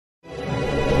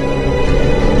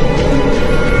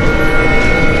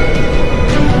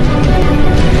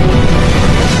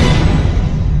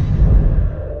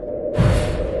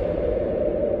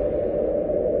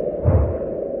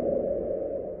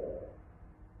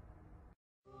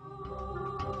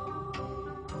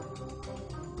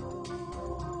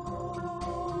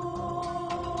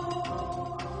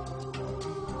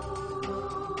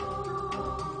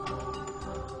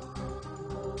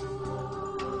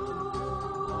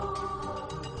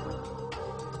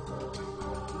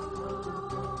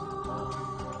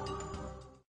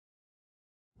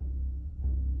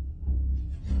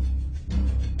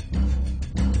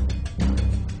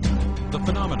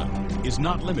is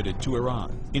not limited to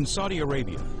Iran. In Saudi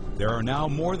Arabia, there are now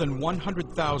more than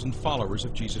 100,000 followers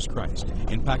of Jesus Christ.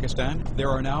 In Pakistan, there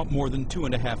are now more than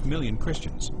 2.5 million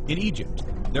Christians. In Egypt,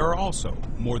 there are also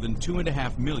more than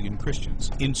 2.5 million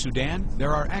Christians. In Sudan,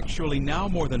 there are actually now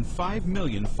more than 5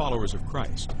 million followers of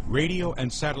Christ. Radio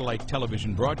and satellite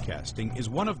television broadcasting is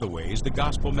one of the ways the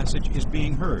gospel message is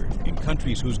being heard in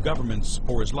countries whose governments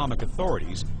or Islamic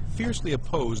authorities fiercely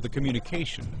oppose the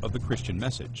communication of the Christian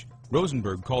message.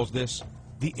 Rosenberg calls this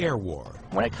the air war.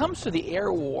 When it comes to the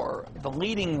air war, the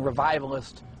leading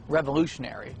revivalist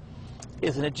revolutionary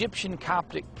is an Egyptian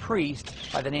Coptic priest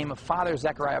by the name of Father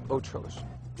Захария Бутрос.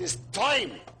 It is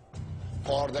time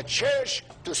for the church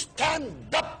to stand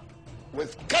up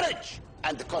with courage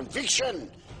and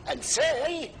conviction and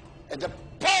say, in the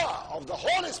power of the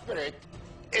Holy Spirit,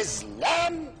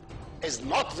 Islam is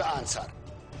not the answer.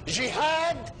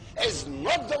 Jihad is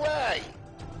not the way.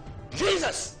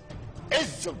 Jesus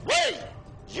is the way.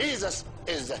 Jesus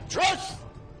is the truth.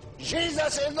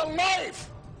 Jesus is the life.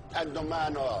 And no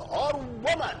man or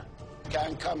woman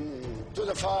can come to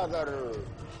the Father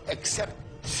except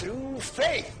through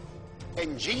faith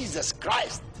in Jesus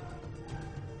Christ.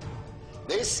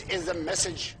 This is the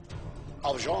message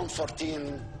of John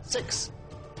 14:6.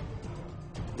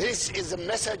 This is the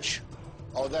message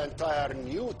of the entire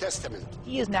New Testament.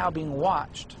 He is now being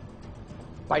watched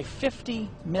by 50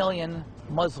 million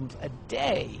Muslims a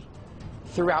day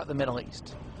throughout the Middle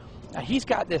East. Now, he's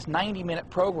got this 90-minute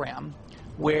program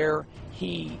where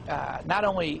he not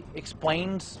only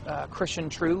explains Christian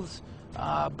truths,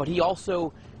 but he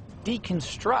also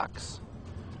deconstructs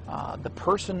the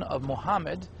person of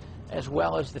Muhammad, as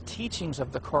well as the teachings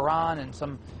of the Quran and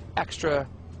some extra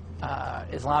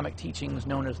Islamic teachings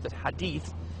known as the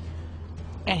Hadith.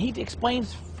 And he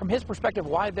explains from his perspective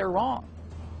why they're wrong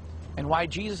and why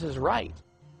Jesus is right.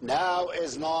 Now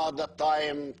is not the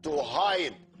time to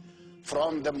hide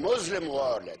from the Muslim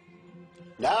world.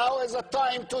 Now is the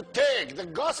time to take the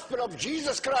gospel of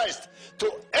Jesus Christ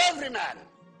to every man,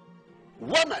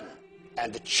 woman,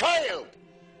 and child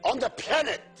on the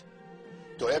planet,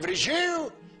 to every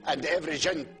Jew and every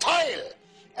Gentile,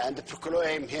 and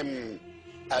proclaim him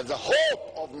as the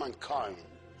hope of mankind,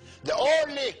 the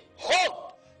only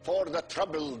hope for the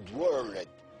troubled world.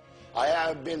 I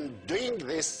have been doing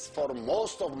this for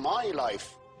most of my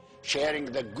life, sharing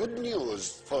the good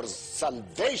news for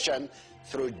salvation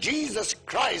through Jesus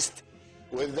Christ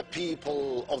with the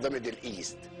people of the Middle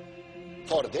East.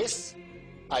 For this,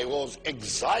 I was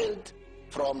exiled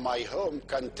from my home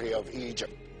country of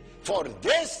Egypt. For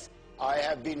this, I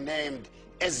have been named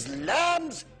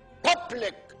Islam's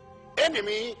public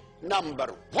enemy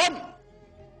 #1.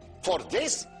 For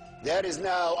this, there is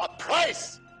now a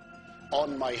price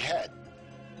on my head.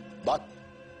 But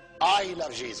I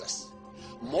love Jesus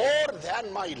more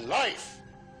than my life.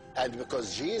 And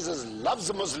because Jesus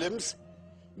loves Muslims,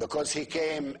 because he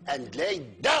came and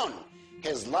laid down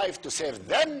his life to save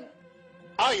them,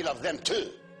 I love them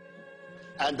too.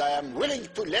 And I am willing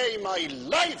to lay my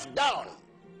life down,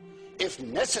 if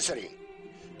necessary,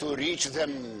 to reach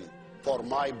them for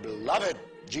my beloved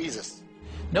Jesus.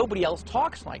 Nobody else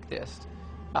talks like this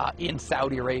in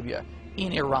Saudi Arabia,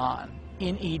 in Iran,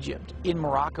 in Egypt, in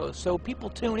Morocco. So people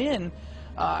tune in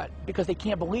because they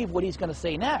can't believe what he's going to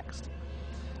say next.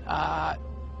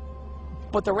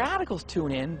 But the radicals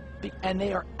tune in and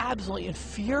they are absolutely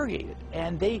infuriated.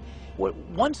 And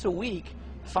once a week,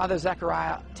 Father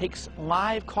Захария takes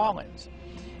live call-ins,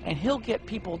 and he'll get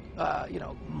people,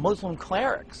 Muslim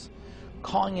clerics,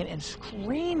 calling in and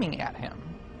screaming at him,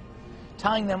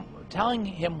 telling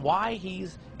him why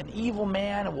he's an evil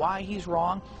man and why he's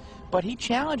wrong. But he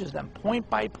challenges them point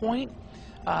by point,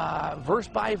 verse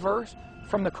by verse,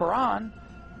 from the Quran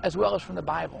as well as from the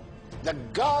Bible. The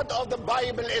God of the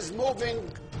Bible is moving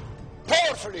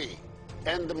powerfully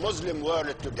in the Muslim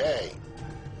world today.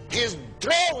 He is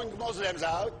drawing Muslims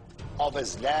out of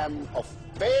Islam, of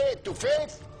faith to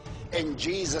faith in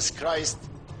Jesus Christ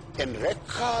in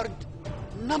record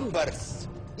numbers.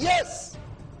 Yes,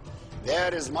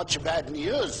 there is much bad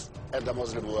news in the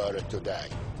Muslim world today.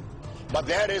 But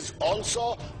there is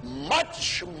also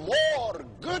much more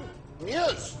good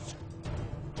news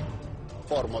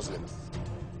for Muslims.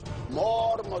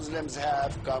 More Muslims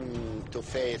have come to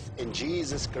faith in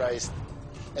Jesus Christ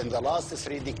in the last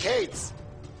 3 decades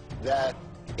than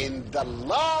in the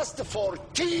last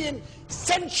 14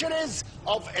 centuries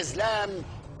of Islam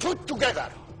put together.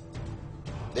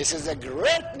 This is the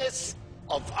greatness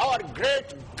of our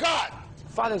great God.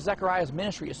 Father Zachariah's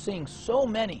ministry is seeing so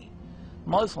many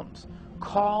Muslims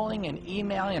calling and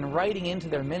emailing and writing into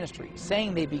their ministry,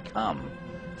 saying they become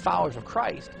followers of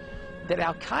Christ, that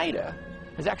Al-Qaeda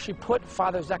has actually put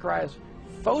Father Zachariah's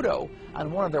photo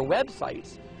on one of their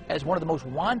websites as one of the most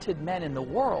wanted men in the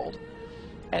world.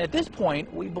 And at this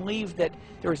point, we believe that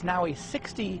there is now a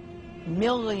 $60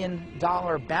 million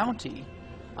bounty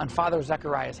on Father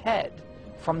Zachariah's head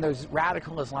from those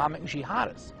radical Islamic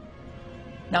jihadists.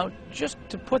 Now, just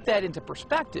to put that into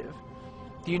perspective,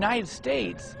 the United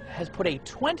States has put a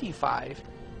 $25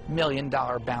 million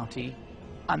bounty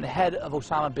on the head of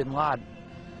Osama bin Laden.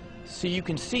 So you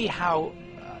can see how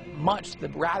much the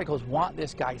radicals want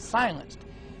this guy silenced,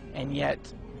 and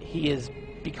yet he has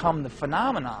become the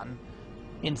phenomenon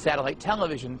in satellite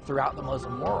television throughout the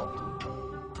Muslim world.